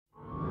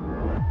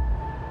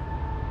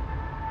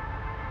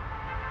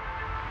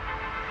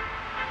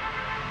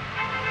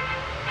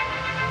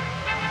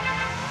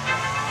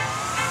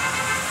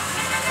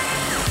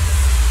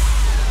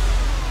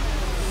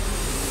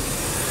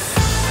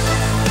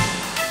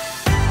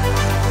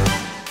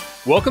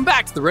Welcome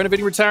back to the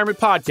Renovating Retirement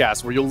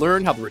Podcast, where you'll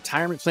learn how the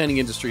retirement planning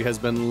industry has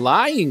been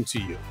lying to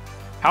you,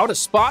 how to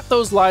spot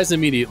those lies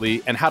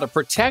immediately, and how to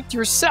protect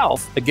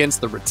yourself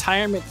against the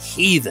retirement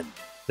heathen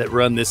that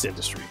run this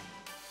industry.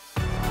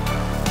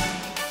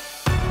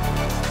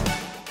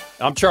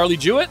 I'm Charlie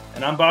Jewett.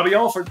 And I'm Bobby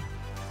Alford.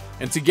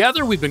 And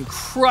together we've been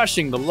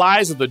crushing the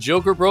lies of the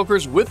joker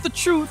brokers with the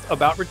truth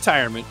about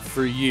retirement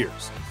for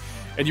years.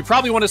 And you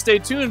probably want to stay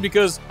tuned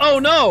because, oh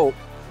no,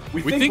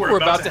 we think we're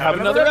about to have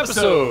another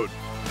episode.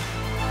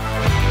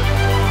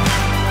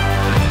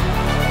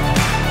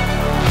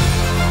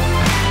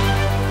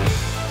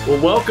 Well,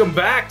 welcome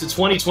back to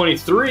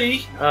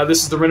 2023.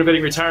 This is the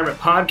Renovating Retirement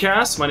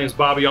Podcast. My name is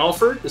Bobby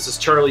Alford. This is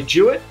Charlie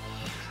Jewett.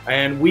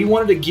 And we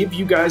wanted to give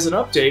you guys an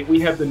update.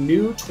 We have the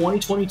new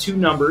 2022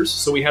 numbers.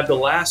 So we have the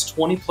last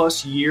 20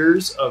 plus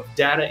years of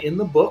data in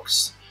the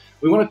books.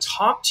 We want to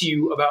talk to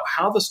you about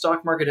how the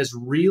stock market has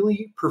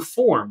really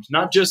performed,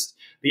 not just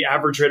the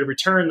average rate of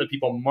return that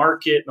people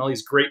market and all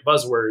these great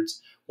buzzwords.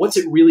 What's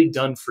it really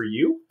done for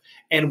you?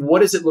 And what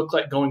does it look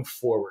like going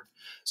forward?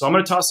 So I'm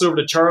going to toss it over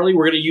to Charlie.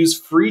 We're going to use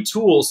free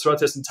tools throughout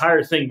this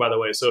entire thing, by the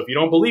way. So if you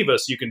don't believe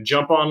us, you can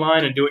jump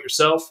online and do it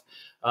yourself.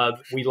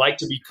 We like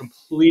to be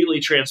completely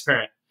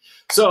transparent.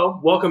 So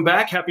welcome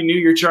back. Happy New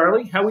Year,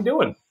 Charlie. How we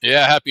doing?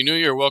 Yeah, Happy New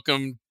Year.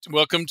 Welcome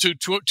to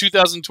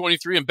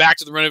 2023 and back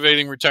to the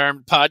Renovating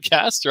Retirement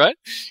Podcast, right?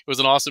 It was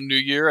an awesome new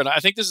year. And I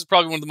think this is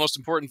probably one of the most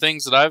important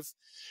things that I've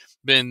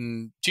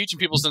been teaching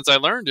people since I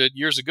learned it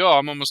years ago.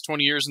 I'm almost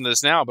 20 years into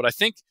this now, but I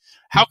think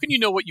how can you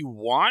know what you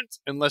want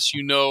unless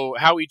you know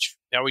how each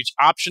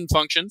option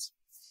functions?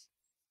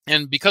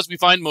 And because we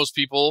find most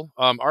people,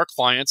 our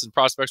clients and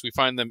prospects, we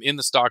find them in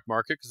the stock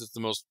market because it's the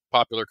most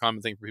popular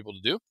common thing for people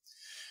to do.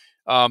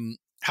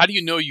 How do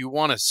you know you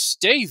want to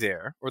stay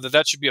there or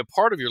that should be a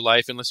part of your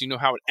life unless you know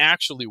how it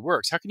actually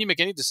works? How can you make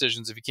any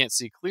decisions if you can't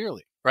see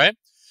clearly, right?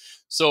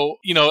 So,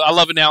 I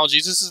love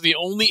analogies. This is the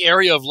only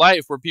area of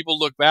life where people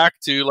look back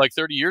to like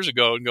 30 years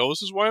ago and go,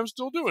 this is why I'm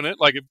still doing it.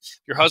 Like if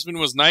your husband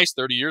was nice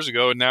 30 years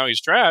ago and now he's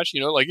trash,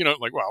 well,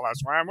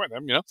 that's why I'm with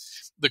him,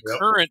 The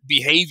current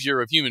behavior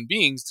of human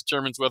beings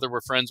determines whether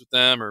we're friends with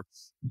them or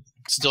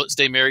still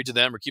stay married to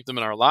them or keep them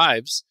in our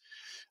lives.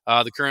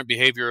 The current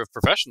behavior of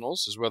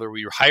professionals is whether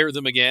we hire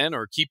them again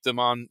or keep them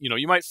on.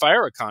 You might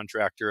fire a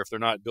contractor if they're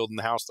not building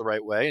the house the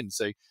right way and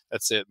say,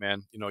 that's it,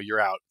 man, you're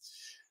out.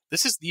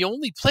 This is the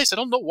only place. I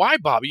don't know why,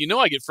 Bobby.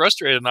 I get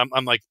frustrated, and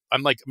I'm like,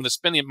 I'm going to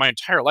spend my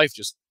entire life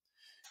just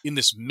in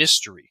this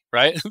mystery,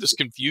 right? This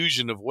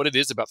confusion of what it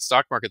is about the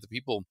stock market that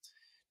people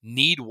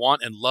need,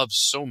 want, and love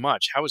so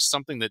much. How is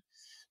something that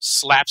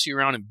slaps you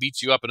around and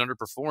beats you up and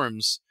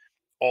underperforms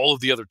all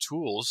of the other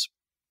tools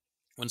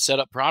when set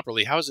up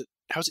properly? How does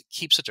it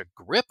keep such a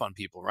grip on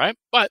people, right?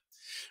 But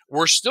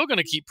we're still going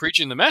to keep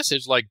preaching the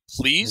message, like,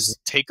 please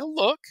take a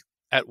look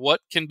at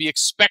what can be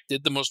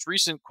expected, the most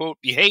recent, quote,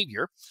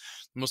 behavior,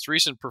 the most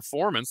recent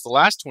performance, the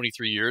last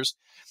 23 years,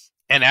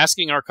 and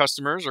asking our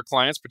customers or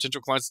clients,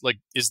 potential clients, like,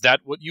 is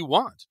that what you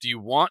want? Do you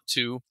want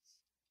to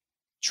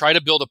try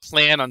to build a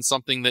plan on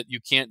something that you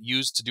can't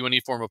use to do any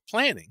form of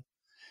planning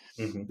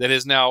that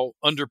has now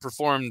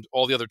underperformed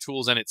all the other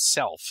tools in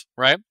itself,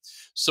 right?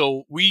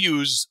 So we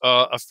use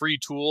a free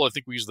tool. I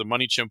think we use the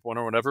Money Chimp one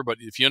or whatever, but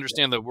if you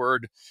understand the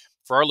word,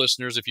 for our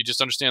listeners, if you just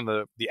understand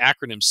the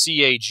acronym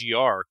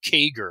CAGR,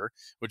 CAGR,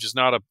 which is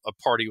not a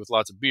party with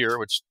lots of beer,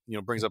 which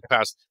brings up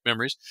past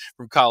memories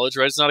from college,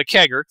 right? It's not a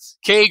kegger.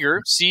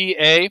 CAGR,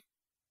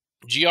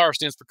 CAGR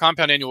stands for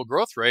compound annual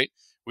growth rate.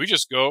 We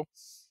just go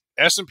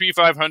S&P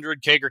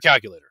 500 CAGR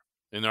calculator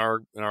in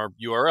our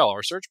URL,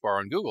 our search bar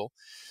on Google,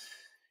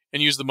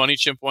 and use the Money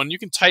Chimp one. You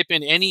can type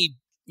in any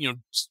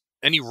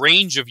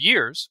range of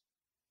years,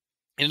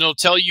 and it'll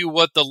tell you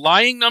what the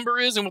lying number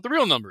is and what the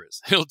real number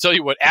is. It'll tell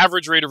you what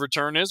average rate of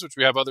return is, which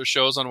we have other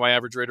shows on why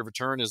average rate of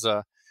return is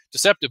a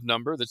deceptive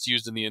number that's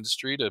used in the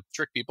industry to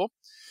trick people.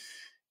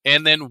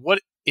 And then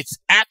what it's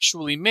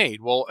actually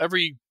made. Well,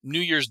 every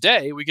New Year's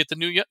Day, we get the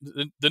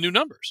new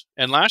numbers.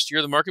 And last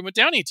year, the market went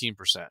down 18%.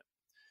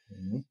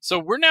 So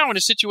we're now in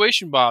a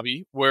situation,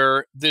 Bobby,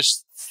 where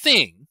this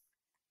thing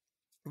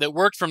that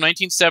worked from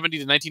 1970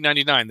 to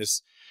 1999,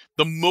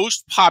 the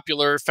most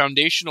popular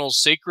foundational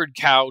sacred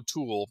cow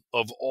tool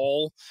of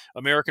all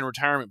American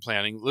retirement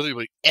planning,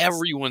 literally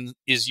everyone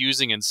is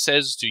using and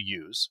says to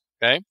use,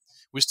 okay?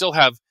 We still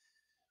have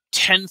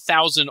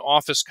 10,000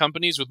 office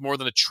companies with more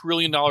than $1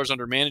 trillion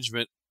under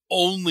management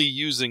only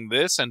using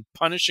this and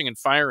punishing and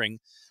firing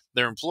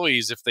their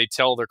employees if they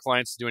tell their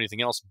clients to do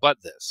anything else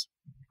but this.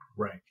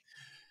 Right.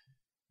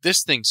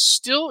 This thing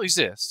still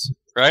exists,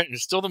 right? And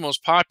it's still the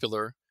most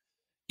popular,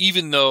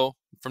 even though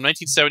from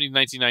 1970 to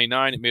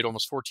 1999, it made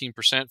almost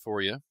 14%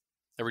 for you.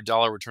 Every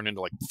dollar would turn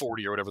into like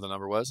 40 or whatever the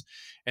number was.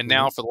 And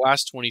now for the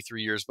last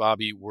 23 years,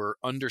 Bobby, we're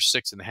under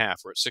 6.5.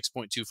 We're at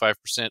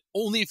 6.25%,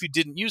 only if you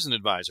didn't use an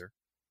advisor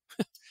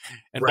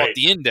and bought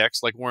the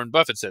index like Warren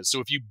Buffett says. So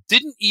if you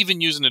didn't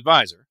even use an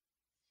advisor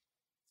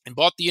and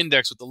bought the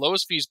index with the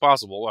lowest fees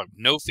possible, or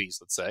no fees,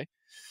 let's say,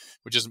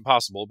 which isn't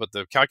possible, but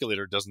the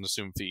calculator doesn't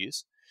assume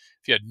fees,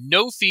 If you had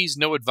no fees,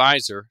 no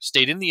advisor,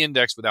 stayed in the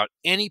index without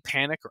any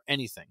panic or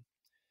anything,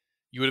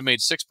 you would have made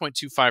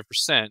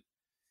 6.25%.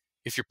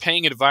 If you're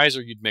paying an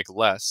advisor, you'd make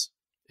less.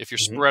 If you're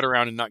spread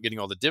around and not getting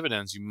all the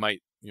dividends, you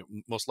might,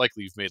 most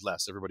likely you've made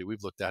less. Everybody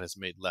we've looked at has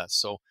made less.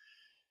 So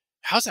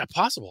how's that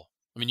possible?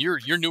 I mean,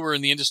 you're newer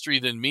in the industry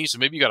than me, so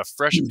maybe you got a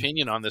fresh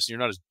opinion on this and you're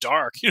not as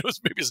dark,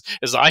 maybe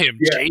as I am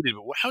jaded,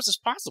 but how is this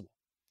possible?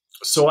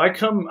 So I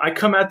come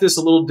at this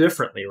a little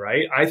differently,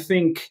 right? I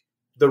think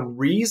the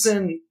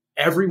reason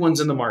everyone's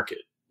in the market,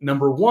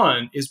 number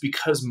one, is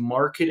because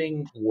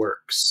marketing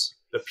works.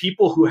 The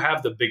people who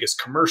have the biggest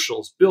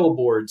commercials,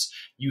 billboards,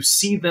 you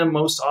see them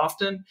most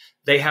often,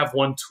 they have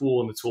one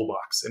tool in the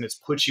toolbox, and it's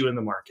put you in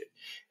the market.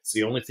 It's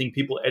the only thing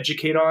people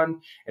educate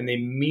on, and they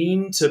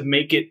mean to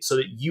make it so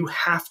that you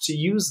have to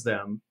use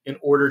them in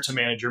order to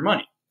manage your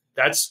money.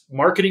 That's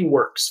marketing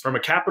works. From a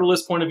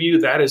capitalist point of view,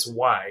 that is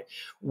why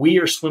we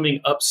are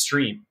swimming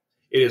upstream.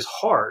 It is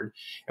hard,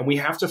 and we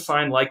have to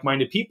find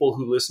like-minded people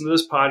who listen to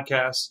this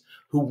podcast,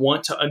 who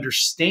want to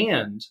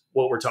understand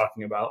what we're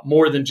talking about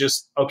more than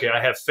just, okay,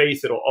 I have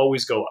faith, it'll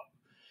always go up.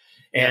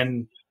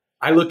 And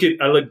I look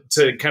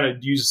to kind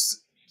of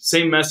use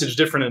same message,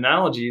 different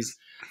analogies.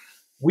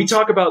 We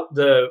talk about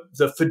the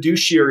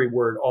fiduciary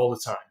word all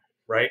the time,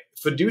 right?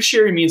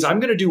 Fiduciary means I'm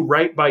going to do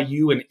right by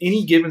you in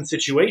any given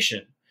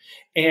situation.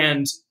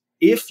 And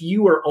if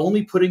you are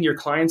only putting your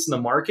clients in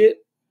the market,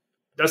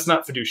 that's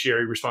not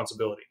fiduciary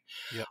responsibility.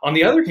 Yep. On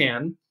the other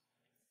hand,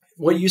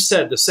 what you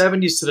said, the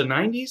 70s to the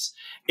 90s,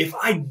 if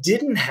I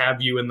didn't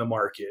have you in the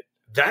market,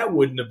 that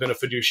wouldn't have been a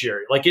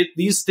fiduciary.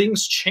 These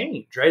things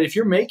change, right? If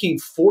you're making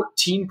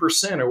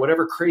 14% or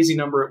whatever crazy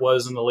number it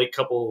was in the late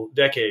couple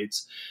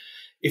decades,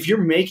 if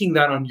you're making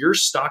that on your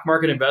stock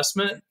market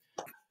investment,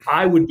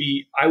 I would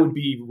be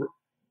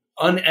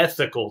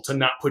unethical to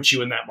not put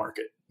you in that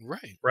market.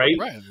 Right.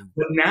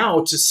 But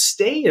now to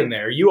stay in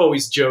there, you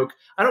always joke,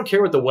 I don't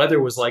care what the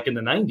weather was like in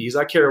the 90s.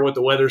 I care what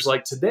the weather's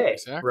like today.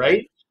 Exactly.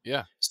 Right.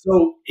 Yeah.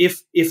 So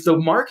if the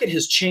market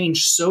has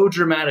changed so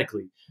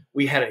dramatically,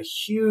 we had a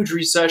huge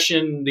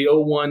recession, the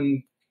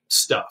 '01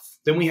 stuff.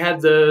 Then we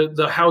had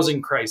the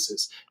housing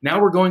crisis. Now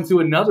we're going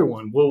through another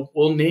one.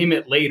 We'll name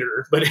it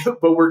later, but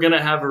we're going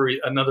to have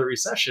another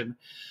recession.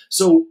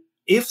 So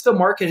if the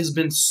market has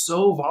been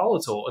so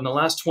volatile in the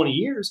last 20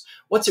 years,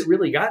 what's it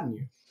really gotten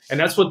you? And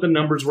that's what the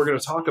numbers we're going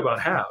to talk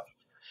about have.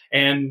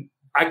 And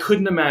I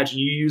couldn't imagine,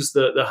 you use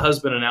the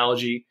husband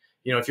analogy,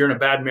 if you're in a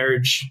bad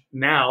marriage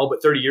now,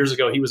 but 30 years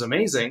ago he was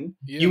amazing,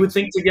 you would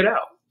think to get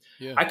out.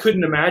 Yeah. I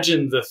couldn't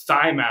imagine the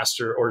Thigh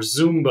Master or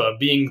Zumba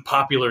being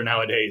popular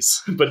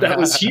nowadays, but that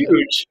was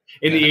huge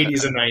in the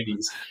 80s and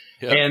 90s.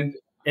 Yep.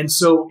 And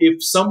so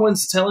if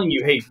someone's telling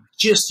you, hey,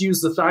 just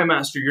use the Thigh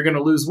Master, you're going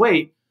to lose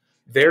weight,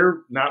 they're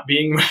not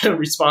being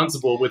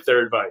responsible with their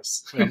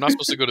advice. I'm not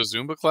supposed to go to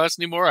Zumba class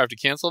anymore? I have to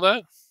cancel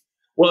that?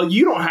 Well,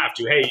 you don't have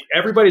to. Hey,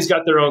 everybody's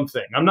got their own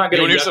thing. I'm not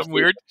going to hear something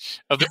weird.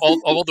 Of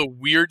all the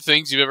weird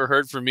things you've ever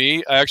heard from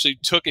me, I actually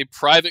took a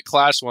private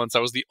class once. I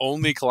was the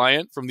only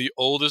client from the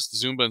oldest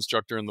Zumba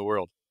instructor in the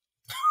world.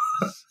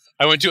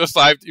 I went to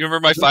you remember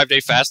my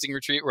 5-day fasting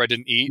retreat where I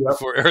didn't eat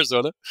before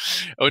Arizona?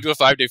 I went to a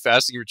 5-day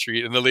fasting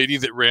retreat, and the lady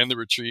that ran the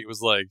retreat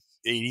was like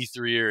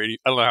 83 or 80.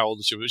 I don't know how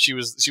old she was. She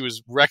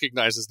was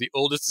recognized as the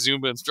oldest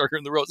Zumba instructor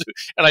in the world.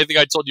 And I think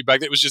I told you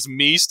back then, it was just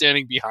me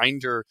standing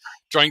behind her,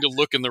 trying to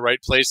look in the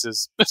right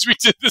places as we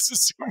did this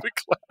Zumba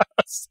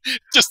class.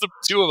 Just the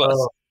two of us.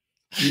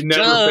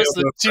 Oh, just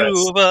the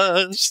two of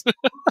us.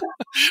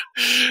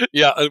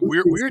 Yeah,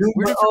 weird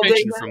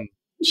information from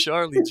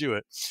Charlie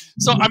Jewett.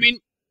 So, I mean,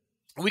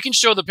 we can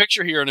show the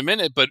picture here in a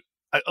minute, but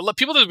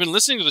people that have been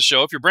listening to the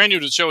show, if you're brand new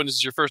to the show and this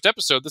is your first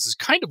episode, this is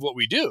kind of what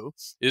we do,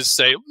 is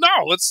say, no,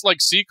 let's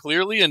see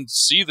clearly and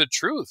see the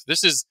truth.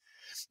 This is,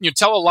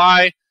 tell a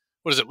lie,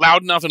 what is it,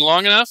 loud enough and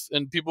long enough,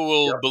 and people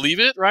will believe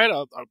it, right?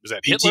 Was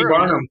that Hitler? P.T.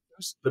 Barnum,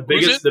 the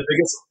biggest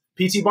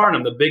P.T.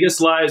 Barnum, the biggest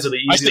lies are the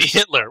easiest. I say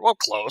Hitler. Well,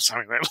 close. I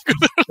mean,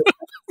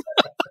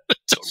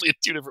 totally in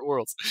two different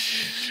worlds.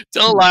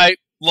 Tell a lie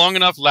long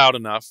enough, loud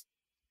enough.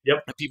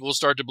 Yep. And people will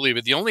start to believe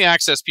it. The only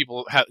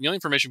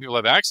information people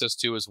have access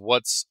to is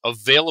what's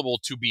available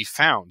to be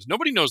found.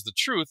 Nobody knows the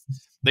truth.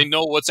 They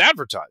know what's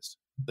advertised.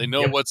 They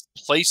know what's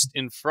placed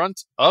in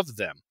front of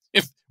them.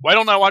 Why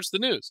don't I watch the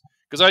news?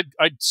 Because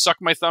I'd suck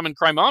my thumb and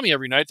cry mommy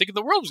every night thinking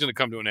the world was going to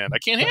come to an end. I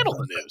can't handle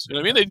the news. You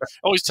know what I mean? They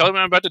always tell me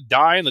I'm about to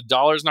die and the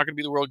dollar's not going to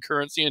be the world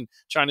currency and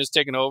China's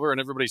taking over and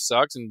everybody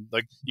sucks and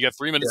you got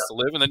 3 minutes to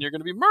live and then you're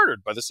going to be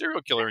murdered by the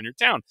serial killer in your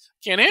town.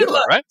 Can't handle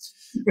it, right?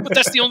 But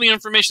that's the only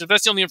information. If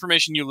that's the only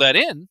information you let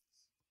in,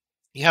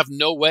 you have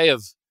no way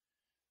of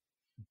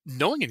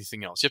knowing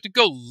anything else. You have to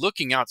go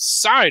looking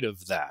outside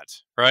of that,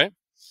 right?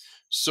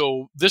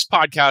 So this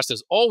podcast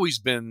has always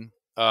been,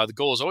 the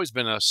goal has always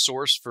been a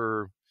source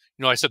for,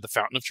 I said the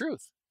fountain of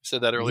truth. I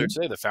said that earlier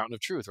today, the fountain of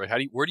truth,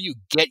 right? Where do you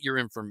get your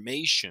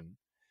information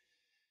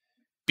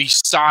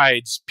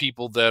besides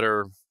people that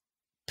are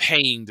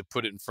paying to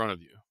put it in front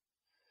of you?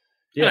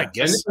 And I Yeah,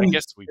 guess we and pay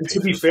to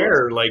for be the funds.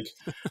 fair, like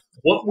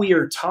what we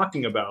are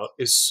talking about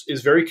is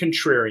very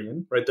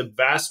contrarian, right? The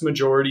vast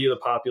majority of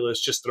the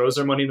populace just throws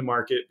their money in the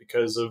market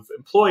because of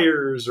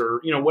employers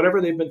or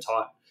whatever they've been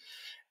taught.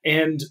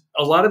 And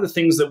a lot of the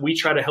things that we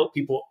try to help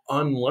people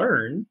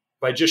unlearn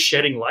by just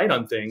shedding light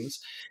on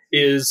things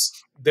is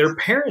their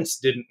parents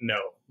didn't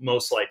know,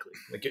 most likely.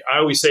 Like I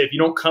always say, if you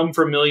don't come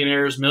from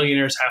millionaires,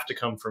 millionaires have to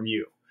come from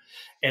you.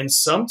 And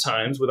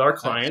sometimes with our Nice.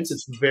 clients,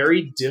 it's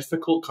very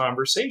difficult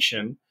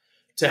conversation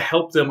to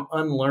help them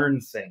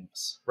unlearn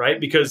things, right?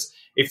 Because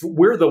if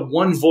we're the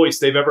one voice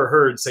they've ever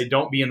heard say,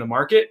 don't be in the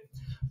market,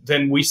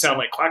 then we sound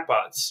like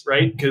quackbots,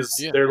 right? Because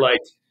Yeah. they're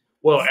like,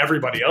 well,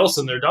 everybody else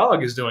and their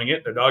dog is doing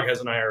it. Their dog has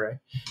an IRA.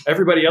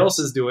 Everybody else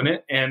is doing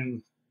it.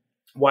 And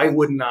why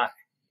wouldn't I?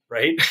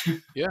 Right?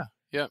 Yeah.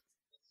 Yeah.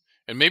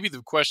 And maybe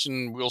the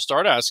question we'll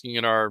start asking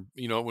in our,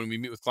 when we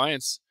meet with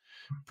clients,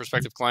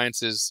 prospective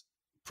clients, is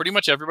pretty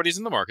much everybody's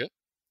in the market.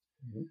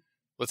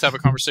 Let's have a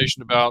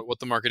conversation about what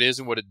the market is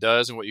and what it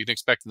does and what you can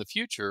expect in the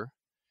future.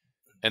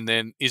 And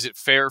then, is it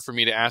fair for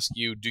me to ask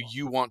you, do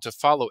you want to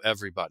follow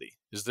everybody?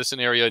 Is this an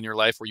area in your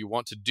life where you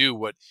want to do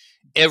what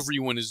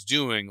everyone is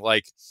doing?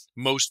 Like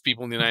most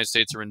people in the United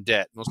States are in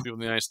debt. Most people in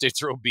the United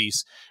States are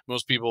obese.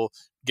 Most people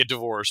get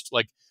divorced.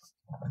 Like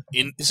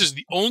this is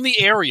the only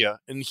area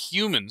in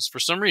humans, for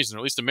some reason, or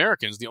at least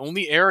Americans, the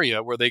only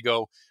area where they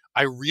go,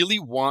 I really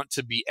want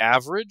to be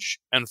average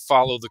and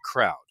follow the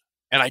crowd.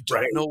 And I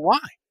don't Right. know why.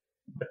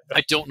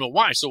 I don't know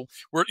why. So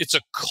it's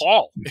a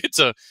call.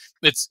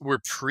 We're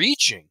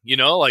preaching,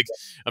 like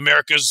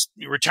America's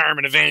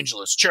retirement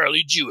evangelist,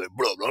 Charlie Jewett,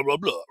 blah, blah, blah,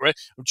 blah, right?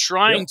 I'm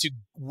trying to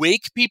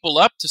wake people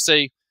up to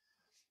say,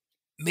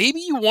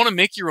 maybe you want to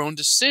make your own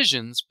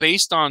decisions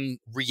based on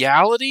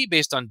reality,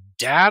 based on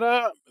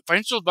data.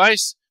 Financial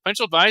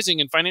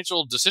advising and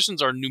financial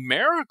decisions are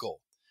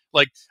numerical.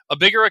 Like a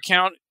bigger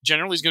account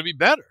generally is going to be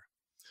better.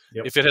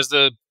 Yep.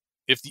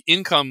 If the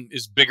income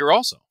is bigger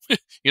also,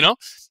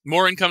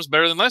 more income is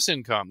better than less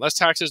income. Less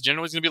taxes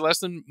generally is going to be less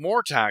than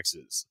more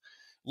taxes.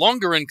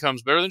 Longer income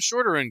is better than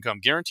shorter income.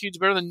 Guaranteed is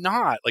better than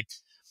not. Like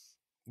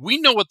we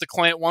know what the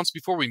client wants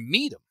before we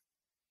meet them.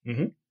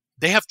 Mm-hmm.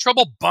 They have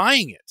trouble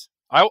buying it.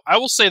 I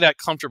will say that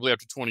comfortably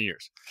after 20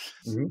 years,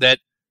 that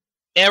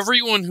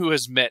everyone who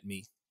has met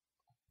me,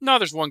 no,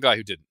 there's one guy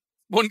who didn't.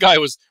 One guy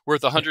was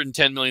worth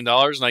 $110 million,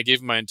 and I gave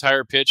him my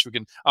entire pitch. We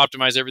can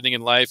optimize everything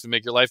in life and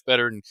make your life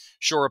better and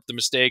shore up the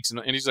mistakes. And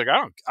he's like,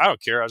 I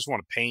don't care. I just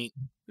want to paint.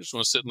 I just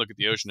want to sit and look at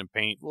the ocean and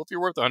paint. Well, if you're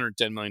worth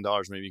 $110 million,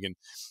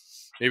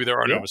 maybe there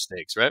are no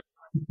mistakes, right?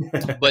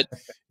 But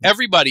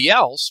everybody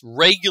else,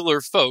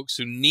 regular folks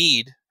who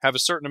have a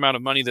certain amount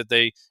of money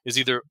that is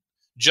either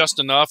just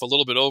enough, a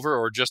little bit over,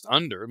 or just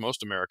under,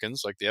 most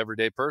Americans, like the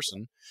everyday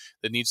person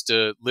that needs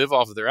to live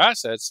off of their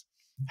assets,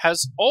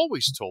 has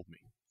always told me.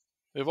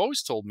 They've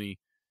always told me,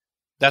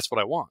 that's what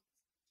I want.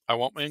 I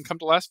want my income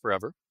to last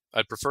forever.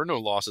 I'd prefer no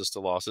losses to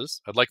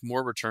losses. I'd like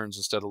more returns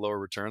instead of lower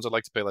returns. I'd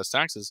like to pay less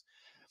taxes.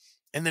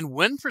 And then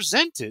when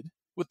presented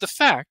with the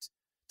fact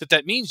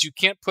that means you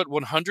can't put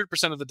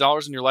 100% of the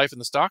dollars in your life in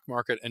the stock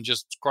market and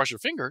just cross your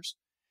fingers,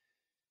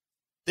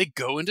 they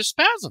go into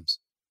spasms.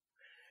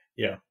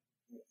 Yeah.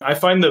 I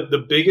find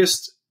the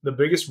biggest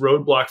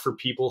roadblock for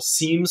people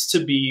seems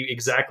to be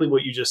exactly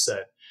what you just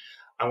said.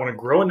 I want to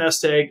grow a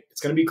nest egg.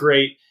 It's going to be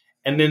great.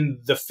 And then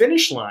the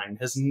finish line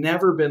has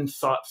never been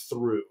thought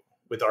through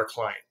with our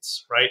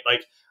clients, right?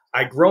 Like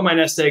I grow my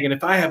nest egg, and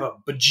if I have a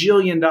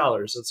bajillion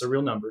dollars, that's a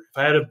real number. If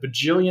I had a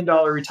bajillion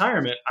dollar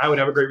retirement, I would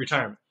have a great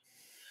retirement.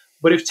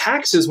 But if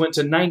taxes went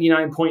to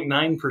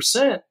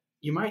 99.9%,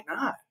 you might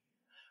not,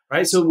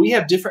 right? So we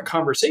have different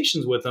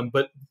conversations with them,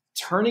 but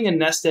turning a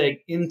nest egg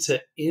into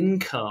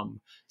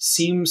income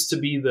seems to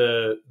be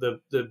the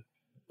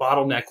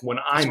bottleneck when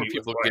I meet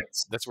with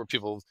clients. That's where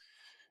people.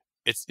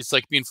 It's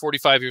like being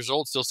 45 years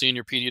old, still seeing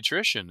your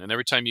pediatrician, and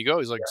every time you go,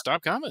 he's like,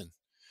 "Stop coming."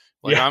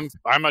 Like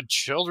I'm a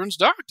children's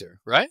doctor,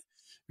 right?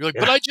 You're like,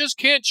 but I just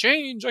can't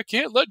change. I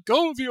can't let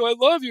go of you. I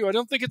love you. I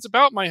don't think it's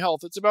about my health.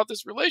 It's about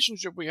this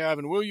relationship we have.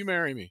 And will you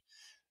marry me?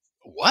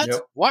 What?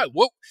 Yep. Why?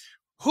 What?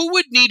 Who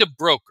would need a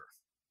broker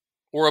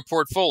or a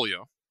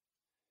portfolio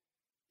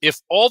if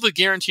all the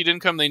guaranteed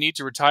income they need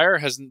to retire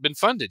hasn't been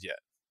funded yet?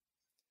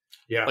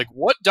 Yeah. Like,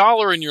 what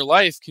dollar in your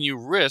life can you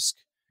risk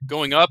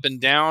going up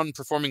and down,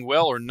 performing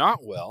well or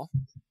not well,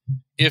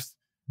 if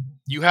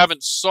you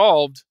haven't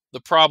solved the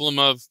problem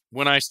of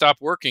when I stop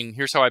working,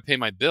 here's how I pay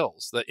my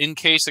bills? The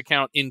in-case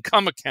account,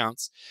 income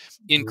accounts,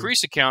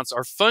 increase accounts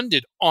are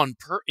funded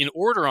in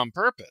order on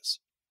purpose.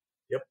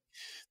 Yep.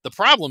 The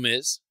problem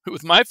is,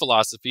 with my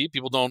philosophy,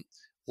 people don't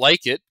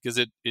like it because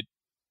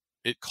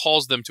it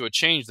calls them to a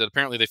change that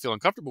apparently they feel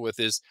uncomfortable with,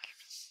 is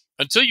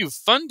until you've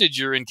funded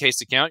your in-case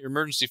account, your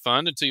emergency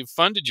fund, until you've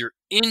funded your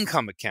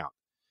income account,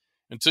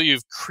 until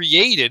you've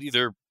created,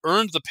 either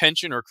earned the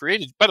pension or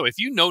created. By the way, if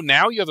you know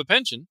now you have a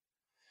pension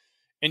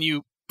and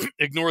you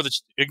ignore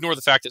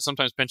the fact that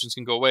sometimes pensions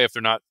can go away if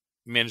they're not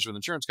managed with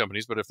insurance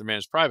companies, but if they're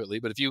managed privately.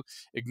 But if you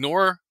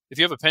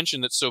have a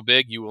pension that's so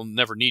big you will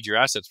never need your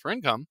assets for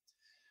income,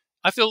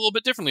 I feel a little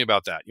bit differently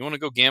about that. You want to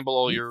go gamble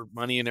all your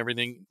money and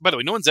everything. By the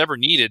way, no one's ever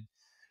needed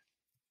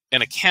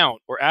an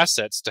account or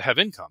assets to have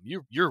income.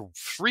 You're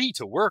free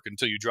to work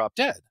until you drop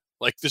dead.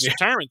 Like this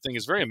retirement thing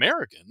is very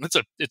American.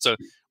 It's a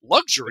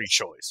luxury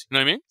choice. You know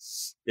what I mean?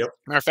 Yep.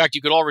 Matter of fact,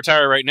 you could all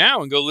retire right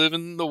now and go live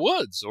in the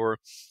woods, or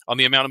on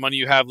the amount of money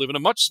you have, live in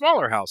a much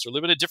smaller house, or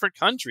live in a different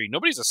country.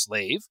 Nobody's a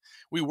slave.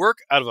 We work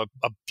out of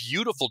a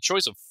beautiful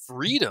choice of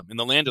freedom in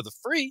the land of the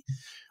free.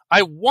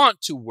 I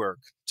want to work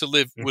to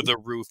live with a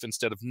roof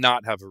instead of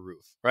not have a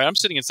roof, right? I'm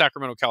sitting in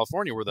Sacramento,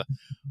 California, where the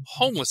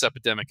homeless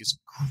epidemic is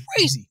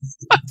crazy.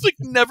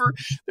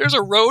 There's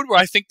a road where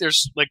I think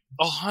there's like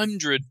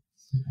 100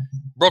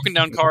 broken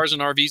down cars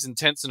and RVs and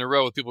tents in a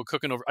row with people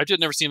cooking over. I did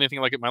never see anything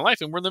like it in my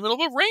life. And we're in the middle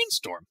of a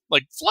rainstorm,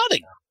 like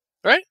flooding,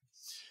 right?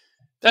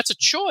 That's a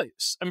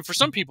choice. I mean, for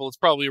some people, it's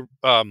probably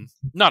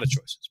not a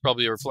choice. It's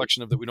probably a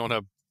reflection of that we don't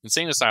have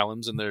insane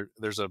asylums, and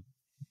there's a.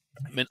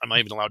 Am I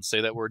even allowed to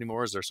say that word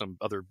anymore? Is there some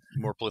other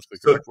more politically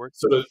correct word?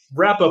 So to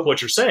wrap up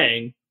what you're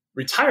saying,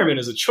 retirement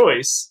is a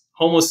choice.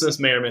 Homelessness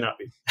may or may not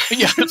be.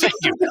 Yeah, thank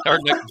you. Our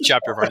next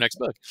chapter of our next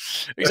book.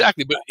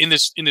 Exactly. But in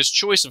this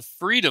choice of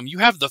freedom, you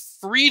have the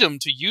freedom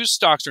to use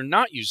stocks or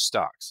not use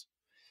stocks.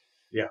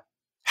 Yeah.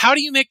 How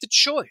do you make the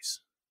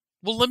choice?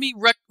 Well, let me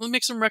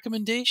make some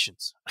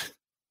recommendations.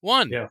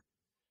 One,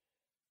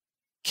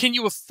 can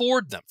you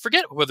afford them?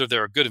 Forget whether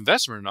they're a good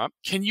investment or not.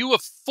 Can you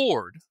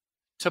afford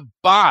to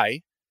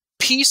buy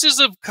pieces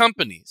of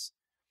companies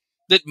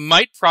that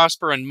might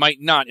prosper and might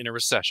not in a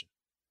recession?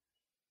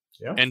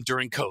 Yeah. And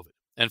during COVID.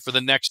 And for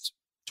the next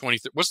 20,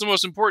 what's the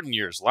most important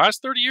years?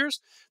 Last 30 years?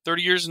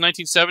 30 years in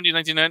 1970,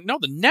 1990? No,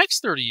 the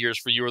next 30 years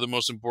for you are the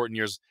most important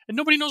years. And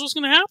nobody knows what's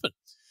going to happen.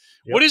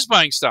 Yep. What is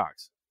buying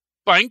stocks?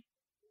 Buying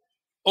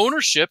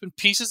ownership and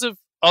pieces of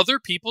other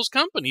people's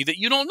company that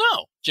you don't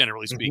know,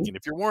 generally speaking.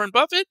 If you're Warren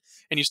Buffett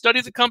and you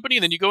study the company,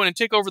 then you go in and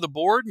take over the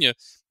board and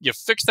you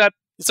fix that.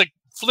 It's like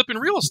flipping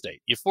real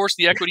estate. You force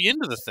the equity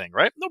into the thing,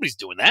 right? Nobody's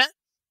doing that.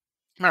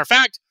 Matter of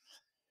fact,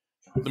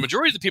 the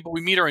majority of the people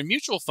we meet are in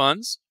mutual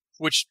funds,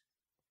 which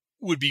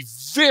would be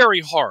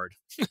very hard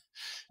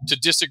to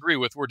disagree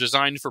with. Were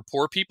designed for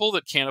poor people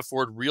that can't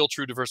afford real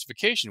true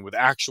diversification with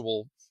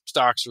actual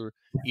stocks or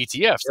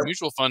ETFs. The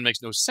mutual fund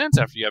makes no sense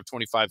after you have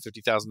 $25,000,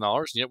 $50,000,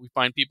 and yet we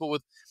find people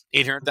with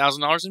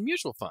 $800,000 in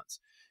mutual funds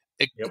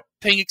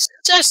paying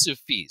excessive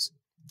fees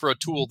for a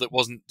tool that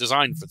wasn't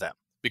designed for them.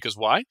 Because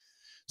why?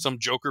 Some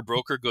joker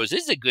broker goes,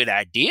 "This is a good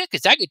idea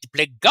because I get to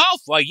play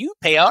golf while you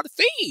pay all the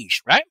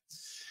fees," right?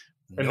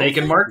 And they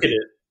can market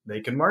it.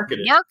 They can market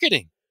it.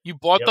 Marketing. You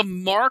bought the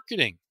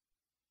marketing,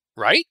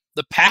 right?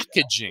 The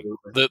packaging,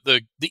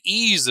 the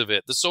ease of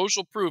it, the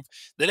social proof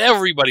that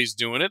everybody's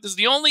doing it. This is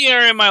the only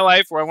area in my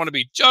life where I want to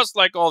be just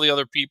like all the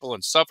other people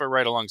and suffer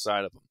right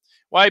alongside of them.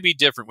 Why be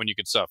different when you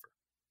can suffer?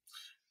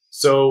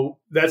 So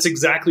that's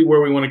exactly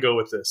where we want to go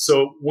with this.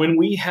 So when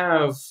we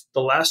have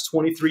the last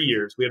 23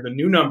 years, we have the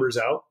new numbers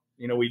out.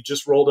 You know, we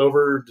just rolled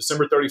over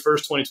December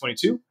 31st,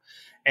 2022.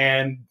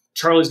 And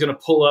Charlie's going to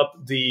pull up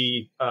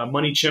the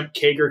Money Chimp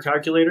CAGR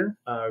calculator,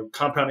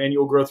 compound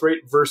annual growth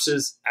rate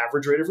versus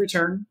average rate of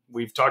return.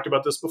 We've talked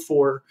about this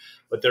before,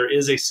 but there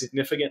is a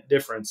significant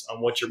difference on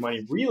what your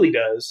money really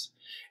does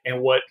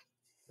and what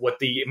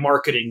the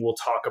marketing will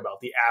talk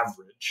about, the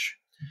average.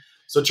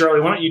 So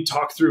Charlie, why don't you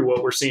talk through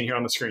what we're seeing here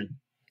on the screen?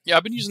 Yeah,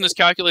 I've been using this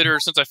calculator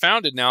since I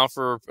found it now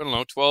for,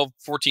 12,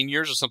 14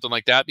 years or something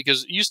like that,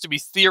 because it used to be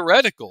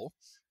theoretical.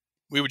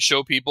 We would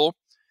show people,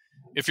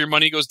 if your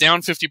money goes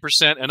down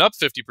 50% and up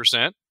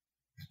 50%,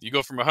 you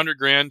go from 100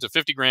 grand to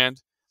 50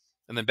 grand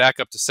and then back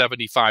up to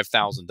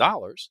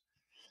 $75,000,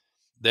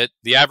 that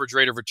the average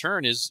rate of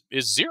return is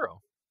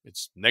zero.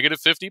 It's negative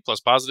 50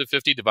 plus positive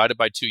 50 divided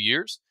by 2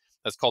 years.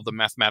 That's called the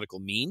mathematical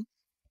mean.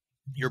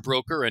 Your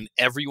broker and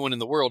everyone in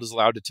the world is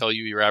allowed to tell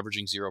you you're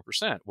averaging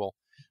 0%. Well,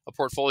 a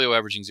portfolio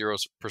averaging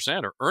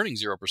 0% or earning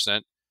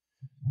 0%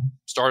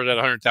 started at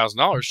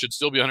 $100,000 should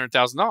still be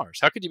 $100,000.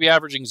 How could you be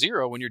averaging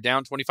zero when you're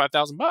down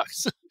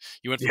 $25,000?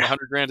 You went from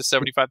 100 grand to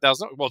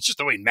 75,000. Well, it's just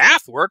the way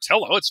math works.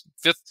 Hello, it's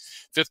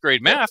fifth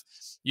grade math.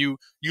 You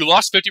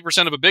lost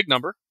 50% of a big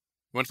number,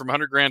 went from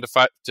 100 grand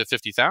to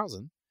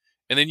 50,000,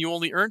 and then you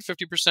only earned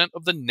 50%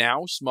 of the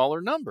now smaller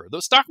number.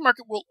 The stock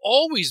market will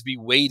always be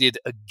weighted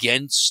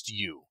against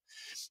you.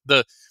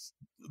 The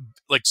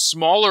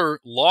smaller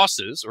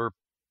losses or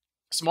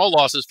small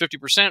losses,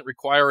 50%,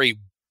 require a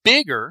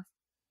bigger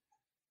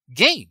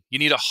gain. You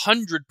need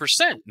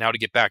 100% now to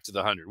get back to the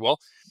 100. Well,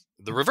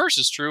 the reverse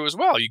is true as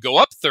well. You go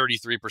up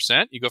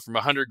 33%, you go from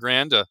 100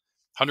 grand to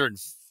 100,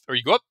 or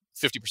you go up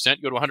 50%,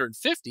 you go to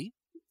 150,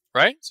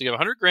 right? So you have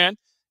 100 grand,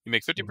 you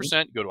make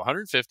 50%, you go to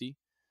 150.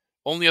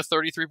 Only a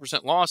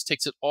 33% loss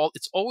takes it all.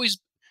 It's always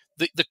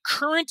the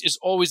current is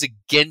always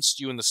against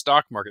you in the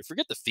stock market.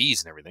 Forget the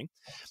fees and everything.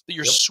 But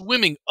you're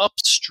swimming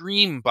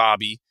upstream,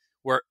 Bobby,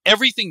 where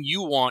everything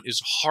you want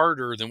is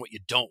harder than what you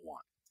don't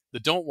want. The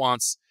don't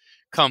wants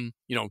come,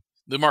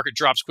 the market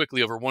drops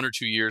quickly over 1 or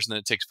 2 years, and then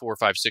it takes 4 or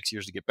 5, 6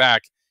 years to get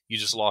back. You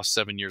just lost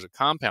 7 years of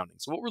compounding.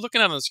 So what we're looking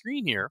at on the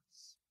screen here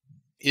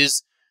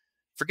is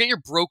Forget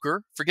your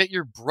broker, forget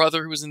your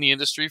brother who was in the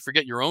industry,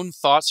 forget your own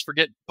thoughts,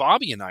 forget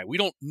Bobby and I.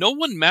 No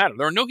one matter.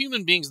 There are no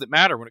human beings that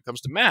matter when it comes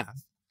to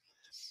math.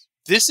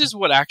 This is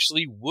what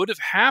actually would have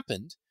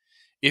happened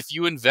if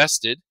you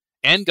invested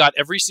and got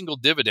every single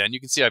dividend.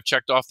 You can see I've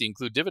checked off the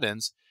include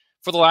dividends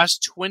for the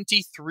last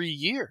 23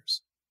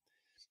 years.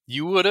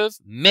 You would have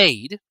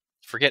made,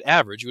 forget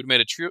average, you would have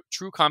made a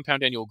true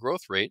compound annual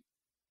growth rate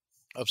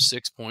of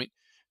 $6.25.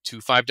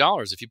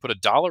 If you put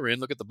 $1 in,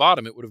 look at the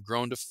bottom, it would have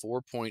grown to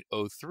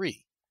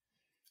 4.03.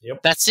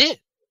 Yep. That's it.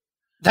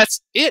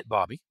 That's it,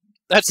 Bobby.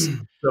 That's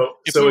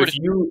if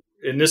you,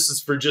 and this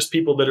is for just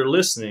people that are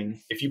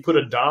listening, if you put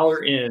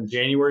 $1 in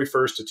January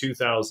 1st of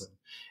 2000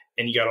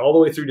 and you got all the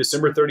way through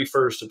December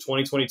 31st of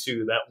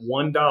 2022, that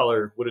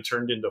 $1 would have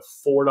turned into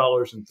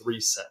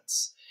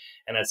 $4.03.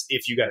 And that's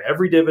if you got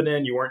every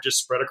dividend, you weren't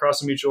just spread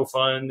across a mutual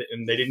fund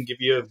and they didn't give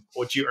you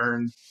what you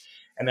earned.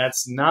 And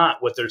that's not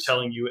what they're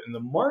telling you in the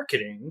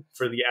marketing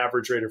for the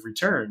average rate of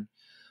return.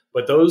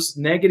 But those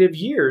negative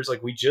years,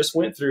 like we just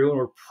went through and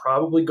we're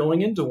probably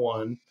going into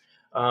one,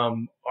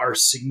 are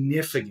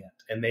significant.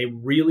 And they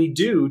really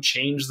do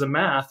change the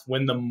math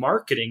when the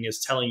marketing is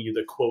telling you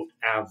the quote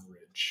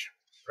average,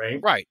 right?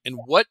 Right. And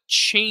what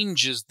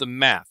changes the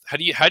math? How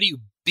do you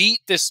beat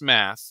this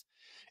math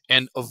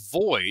and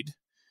avoid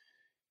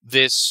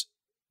this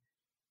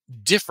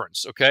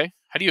difference? Okay.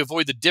 How do you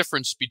avoid the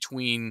difference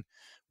between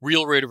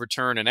real rate of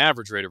return and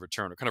average rate of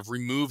return, or kind of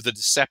remove the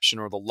deception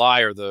or the lie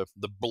or the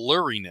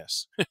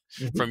blurriness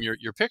from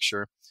your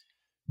picture?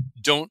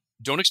 Don't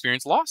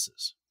experience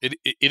losses. It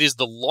is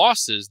the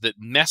losses that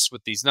mess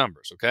with these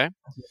numbers. Okay.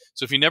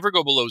 So if you never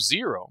go below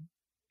zero,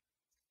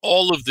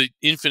 all of the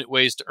infinite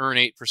ways to earn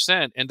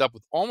 8% end up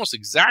with almost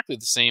exactly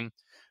the same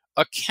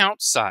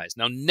account size.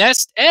 Now,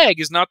 nest egg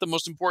is not the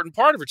most important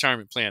part of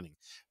retirement planning.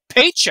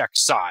 Paycheck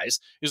size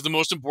is the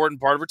most important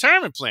part of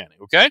retirement planning.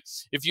 Okay.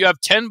 If you have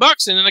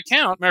 $10 in an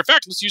account, matter of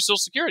fact, let's use Social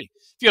Security.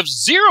 If you have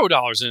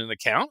 $0 in an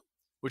account,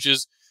 which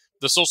is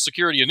the Social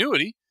Security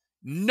annuity,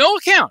 no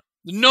account,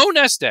 no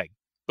nest egg,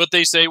 but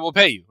they say we'll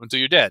pay you until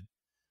you're dead.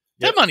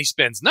 That money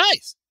spends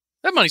nice.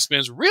 That money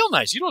spends real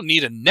nice. You don't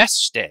need a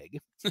nest egg.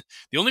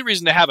 The only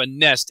reason to have a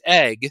nest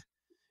egg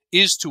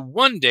is to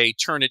one day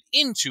turn it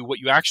into what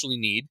you actually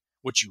need.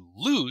 What you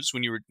lose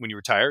when you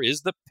retire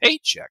is the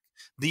paycheck,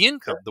 the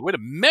income. The way to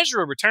measure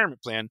a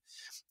retirement plan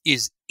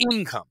is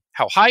income.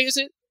 How high is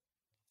it?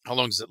 How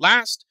long does it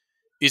last?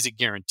 Is it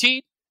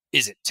guaranteed?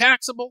 Is it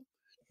taxable?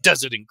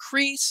 Does it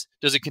increase?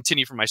 Does it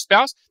continue for my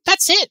spouse?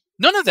 That's it.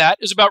 None of that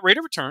is about rate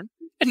of return,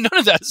 and none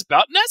of that is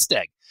about nest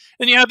egg.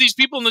 And you have these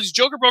people and these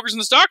joker brokers in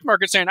the stock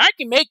market saying, I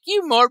can make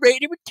you more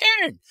rate of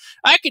return.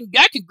 I can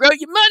grow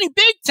your money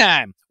big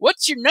time.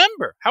 What's your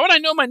number? How would I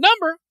know my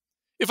number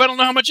if I don't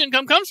know how much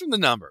income comes from the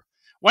number?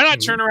 Why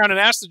not turn around and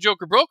ask the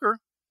joker broker,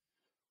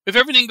 if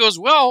everything goes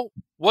well,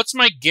 what's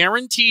my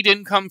guaranteed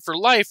income for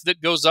life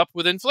that goes up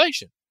with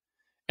inflation?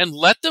 And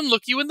let them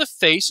look you in the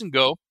face and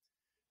go,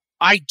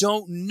 I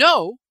don't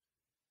know.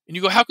 And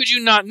you go, how could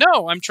you not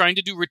know? I'm trying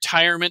to do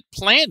retirement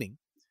planning.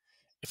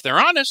 If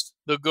they're honest,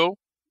 they'll go,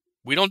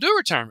 we don't do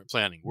retirement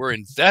planning. We're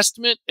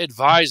investment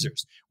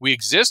advisors. We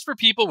exist for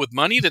people with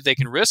money that they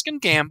can risk and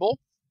gamble.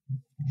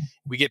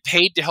 We get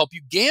paid to help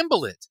you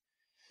gamble it.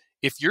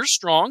 If you're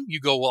strong, you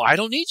go, well, I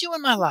don't need you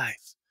in my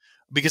life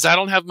because I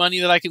don't have money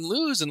that I can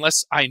lose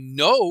unless I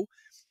know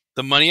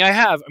the money I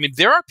have. I mean,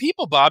 there are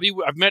people, Bobby,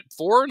 I've met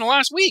 4 in the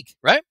last week,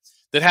 right,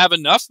 that have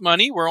enough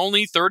money where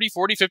only 30,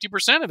 40,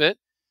 50% of it,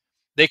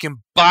 they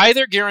can buy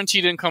their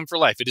guaranteed income for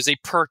life. It is a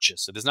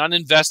purchase. It is not an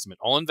investment.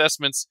 All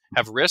investments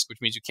have risk,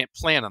 which means you can't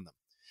plan on them.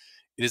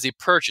 It is a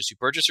purchase. You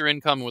purchase your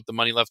income with the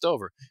money left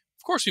over.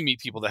 Of course, we meet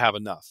people that have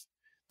enough.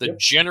 The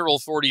general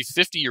 40,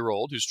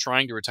 50-year-old who's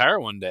trying to retire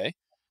one day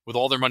with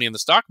all their money in the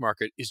stock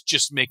market is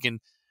just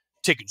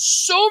taking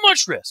so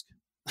much risk.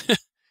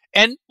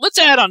 And let's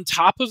add on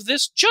top of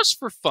this, just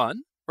for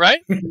fun,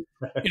 right?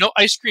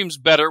 Ice cream's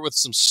better with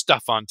some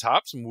stuff on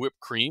top, some whipped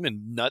cream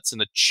and nuts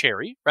and a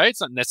cherry, right? It's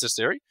not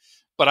necessary,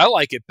 but I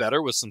like it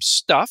better with some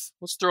stuff.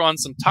 Let's throw on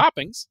some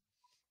toppings.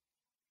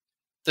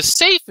 The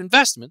safe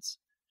investments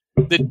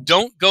that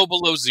don't go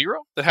below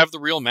zero, that have the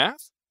real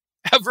math,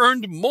 have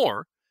earned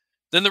more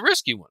than the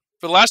risky one.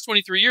 For the last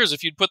 23 years,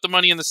 if you'd put the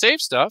money in the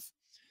safe stuff,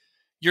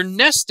 your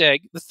nest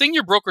egg, the thing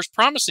your broker's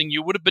promising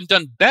you, would have been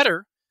done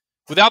better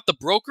without the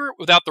broker,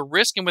 without the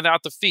risk, and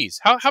without the fees.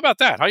 How about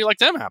that? How do you like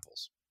them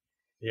apples?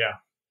 Yeah.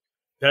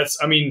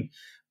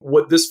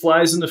 What this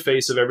flies in the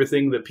face of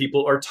everything that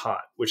people are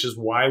taught, which is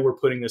why we're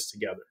putting this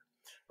together,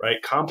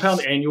 right?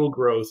 Compound annual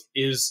growth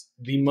is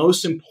the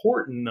most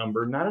important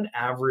number, not an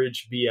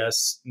average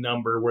BS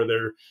number where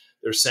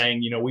they're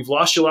saying, we've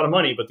lost you a lot of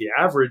money, but the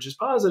average is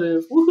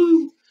positive.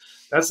 Woohoo!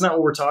 That's not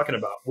what we're talking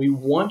about. We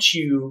want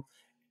you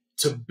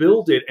to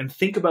build it and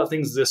think about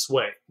things this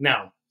way.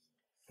 Now,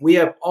 we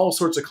have all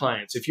sorts of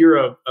clients. If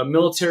you're a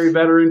military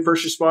veteran,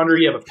 first responder,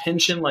 you have a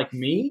pension like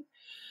me,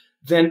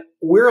 then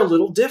we're a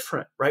little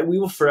different, right? We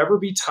will forever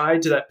be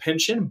tied to that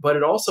pension, but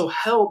it also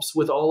helps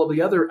with all of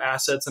the other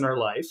assets in our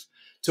life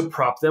to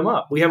prop them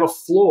up. We have a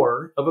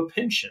floor of a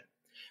pension,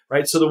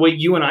 right? So the way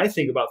you and I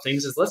think about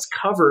things is let's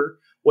cover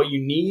what you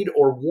need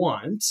or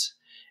want,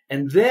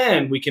 and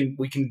then we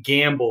can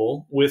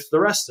gamble with the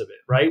rest of it,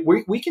 right?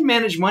 We can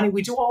manage money.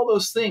 We do all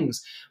those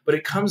things, but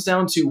it comes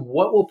down to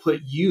what will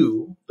put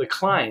you, the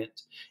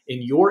client,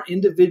 in your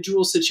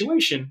individual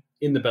situation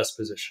in the best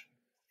position.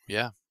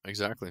 Yeah,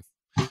 exactly.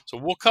 So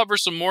we'll cover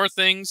some more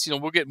things.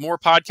 We'll get more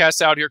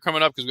podcasts out here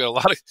coming up because we've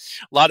got a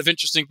lot of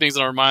interesting things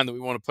in our mind that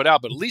we want to put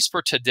out. But at least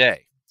for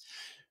today,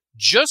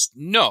 just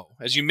know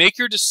as you make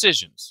your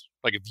decisions,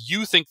 like if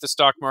you think the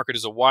stock market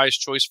is a wise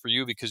choice for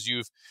you because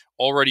you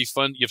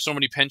have so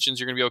many pensions,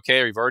 you're going to be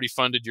okay, or you've already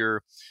funded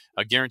your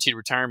guaranteed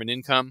retirement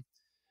income,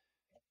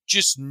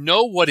 just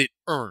know what it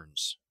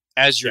earns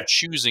as you're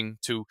choosing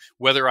to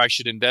whether I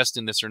should invest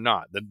in this or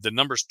not. The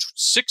number's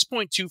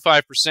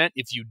 6.25%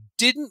 if you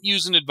didn't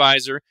use an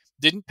advisor,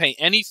 didn't pay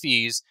any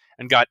fees,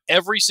 and got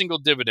every single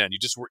dividend. You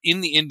just were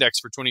in the index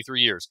for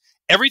 23 years.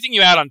 Everything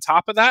you add on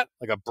top of that,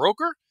 like a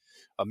broker,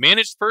 a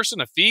managed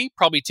person, a fee,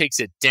 probably takes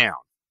it down.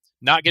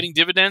 Not getting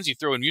dividends, you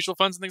throw in mutual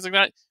funds and things like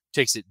that,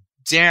 takes it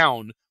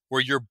down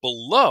where you're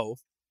below.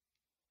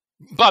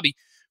 Bobby,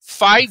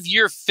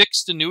 5-year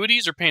fixed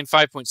annuities are paying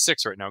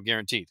 5.6 right now,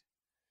 guaranteed.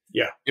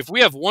 Yeah. If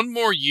we have one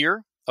more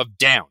year of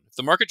down, if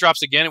the market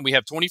drops again and we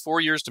have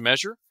 24 years to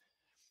measure,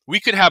 we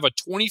could have a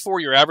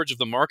 24-year average of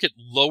the market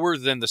lower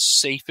than the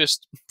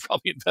safest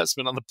probably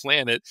investment on the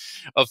planet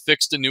of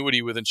fixed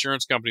annuity with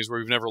insurance companies where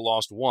we've never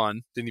lost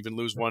one, didn't even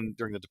lose one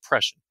during the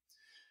Depression.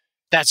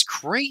 That's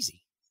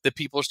crazy that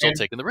people are still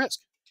taking the risk.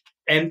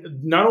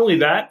 And not only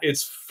that,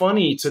 it's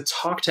funny to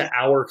talk to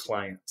our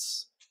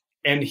clients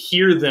and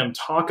hear them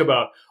talk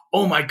about,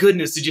 oh my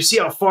goodness, did you see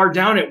how far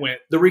down it went?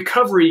 The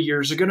recovery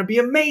years are going to be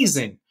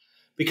amazing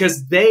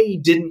because they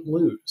didn't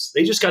lose.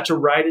 They just got to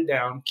ride it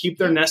down, keep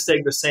their nest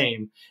egg the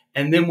same.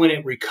 And then when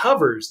it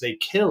recovers, they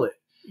kill it.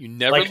 You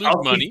never lose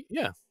money.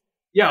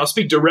 Yeah, I'll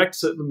speak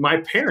direct to my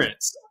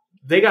parents.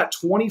 They got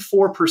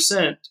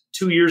 24%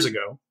 2 years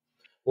ago.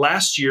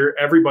 Last year,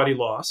 everybody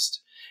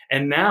lost.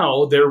 And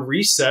now they're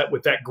reset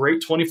with that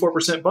great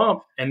 24%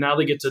 bump. And now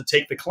they get to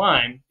take the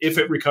climb if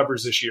it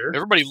recovers this year.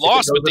 Everybody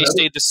lost, but they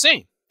stayed the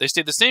same. They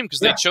stayed the same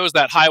because they chose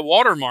that high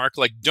water mark,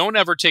 like don't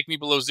ever take me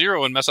below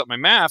zero and mess up my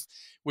math,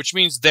 which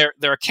means their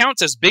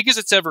account's as big as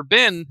it's ever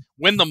been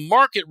when the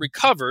market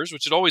recovers,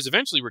 which it always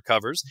eventually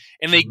recovers,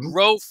 and they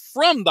grow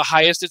from the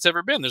highest it's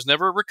ever been. There's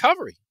never a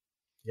recovery.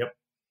 Yep.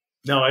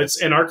 No,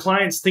 and our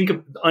clients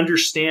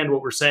understand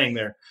what we're saying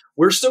there.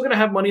 We're still going to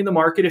have money in the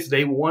market if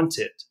they want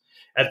it.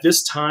 At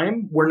this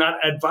time, we're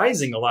not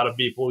advising a lot of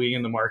people being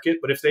in the market,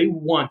 but if they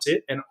want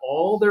it and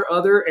all their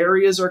other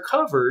areas are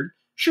covered,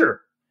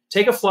 sure,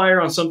 take a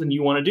flyer on something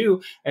you want to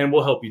do and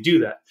we'll help you do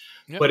that.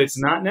 Yep. But it's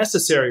not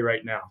necessary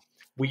right now.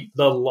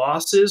 The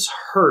losses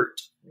hurt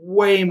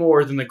way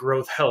more than the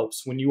growth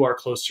helps when you are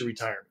close to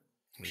retirement.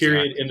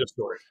 Period. End of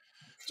story.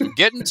 So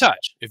get in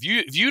touch. If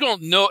you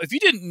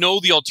didn't know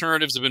the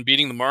alternatives have been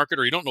beating the market,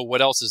 or you don't know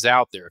what else is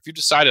out there, if you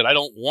decided I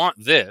don't want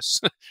this,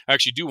 I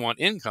actually do want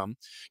income,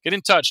 get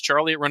in touch.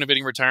 Charlie at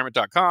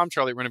renovatingretirement.com,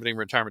 Charlie at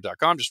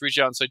renovatingretirement.com. Just reach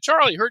out and say,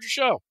 Charlie, heard your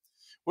show.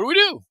 What do we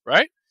do?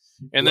 Right?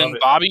 And then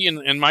Bobby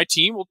and my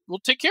team will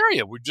take care of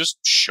you. We'll just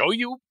show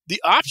you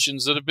the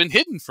options that have been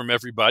hidden from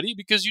everybody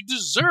because you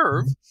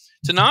deserve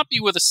to not be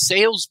with a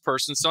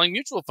salesperson selling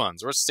mutual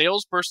funds or a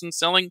salesperson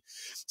selling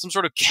some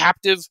sort of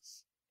captive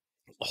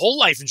whole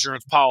life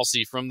insurance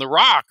policy from The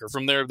Rock or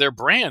from their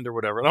brand or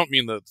whatever. I don't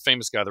mean the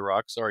famous guy, The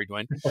Rock. Sorry,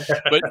 Dwayne.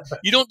 But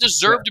you don't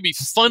deserve to be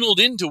funneled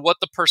into what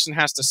the person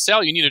has to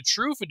sell. You need a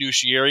true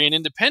fiduciary and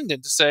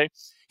independent to say,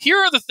 here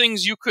are the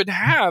things you could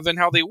have and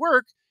how they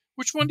work.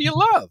 Which one do you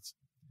love?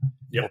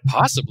 Or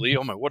possibly,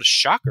 oh my, what a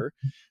shocker,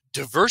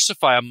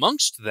 diversify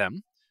amongst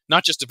them,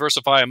 not just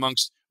diversify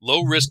amongst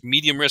low risk,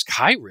 medium risk,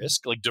 high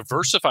risk, like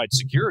diversified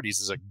securities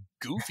is a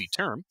goofy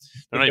term.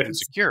 They're not even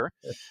secure.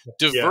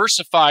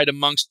 Diversified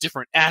amongst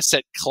different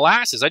asset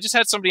classes. I just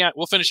had somebody,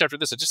 we'll finish after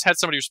this. I just had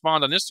somebody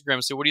respond on Instagram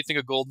and say, what do you think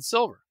of gold and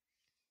silver?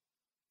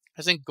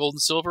 I think gold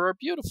and silver are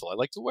beautiful. I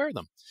like to wear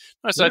them.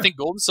 I said, I think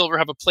gold and silver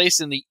have a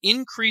place in the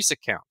increase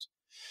account.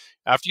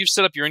 After you've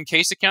set up your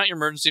in-case account, your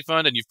emergency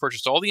fund, and you've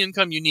purchased all the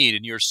income you need,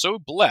 and you're so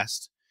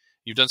blessed,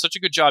 you've done such a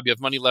good job, you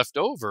have money left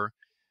over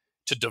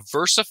to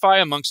diversify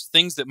amongst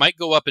things that might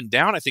go up and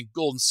down. I think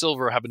gold and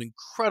silver have an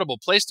incredible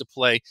place to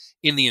play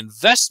in the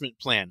investment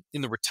plan.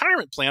 In the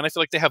retirement plan, I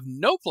feel like they have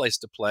no place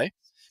to play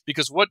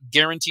because what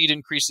guaranteed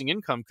increasing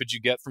income could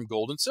you get from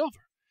gold and silver?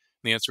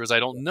 And the answer is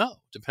I don't know.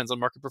 Depends on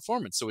market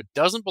performance. So it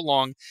doesn't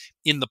belong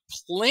in the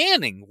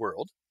planning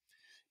world.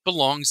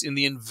 Belongs in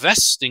the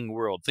investing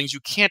world, things you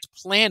can't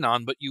plan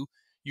on, but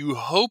you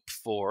hope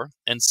for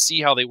and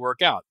see how they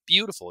work out.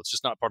 Beautiful. It's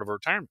just not part of a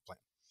retirement plan.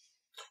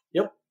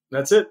 Yep,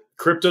 that's it.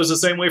 Crypto's the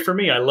same way for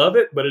me. I love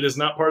it, but it is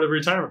not part of the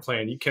retirement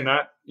plan. You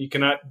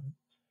cannot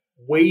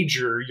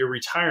wager your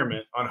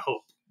retirement on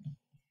hope.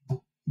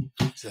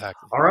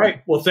 Exactly. All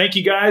right. Well, thank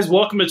you guys.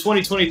 Welcome to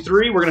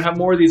 2023. We're going to have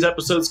more of these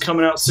episodes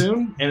coming out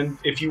soon. And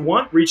if you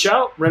want, reach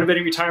out,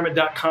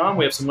 renovatingretirement.com.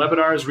 We have some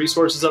webinars,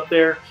 resources up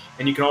there.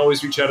 And you can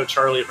always reach out to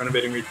Charlie at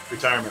Renovating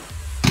Retirement.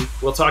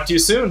 We'll talk to you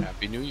soon.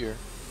 Happy New Year.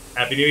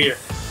 Happy New Year.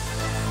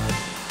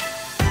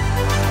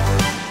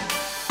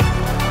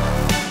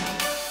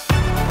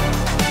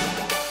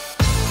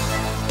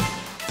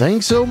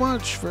 Thanks so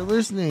much for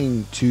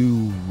listening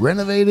to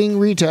Renovating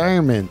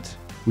Retirement.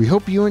 We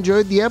hope you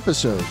enjoyed the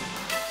episode.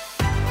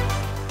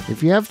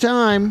 If you have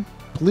time,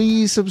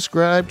 please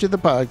subscribe to the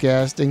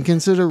podcast and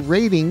consider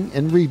rating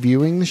and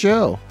reviewing the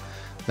show.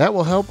 That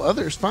will help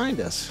others find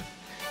us.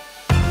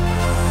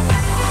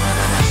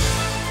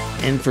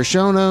 And for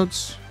show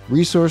notes,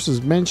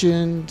 resources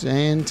mentioned,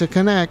 and to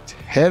connect,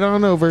 head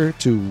on over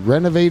to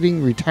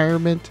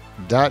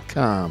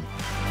renovatingretirement.com.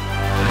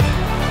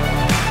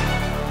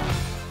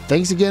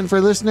 Thanks again for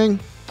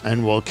listening,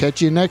 and we'll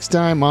catch you next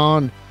time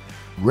on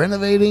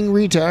Renovating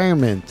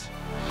Retirement.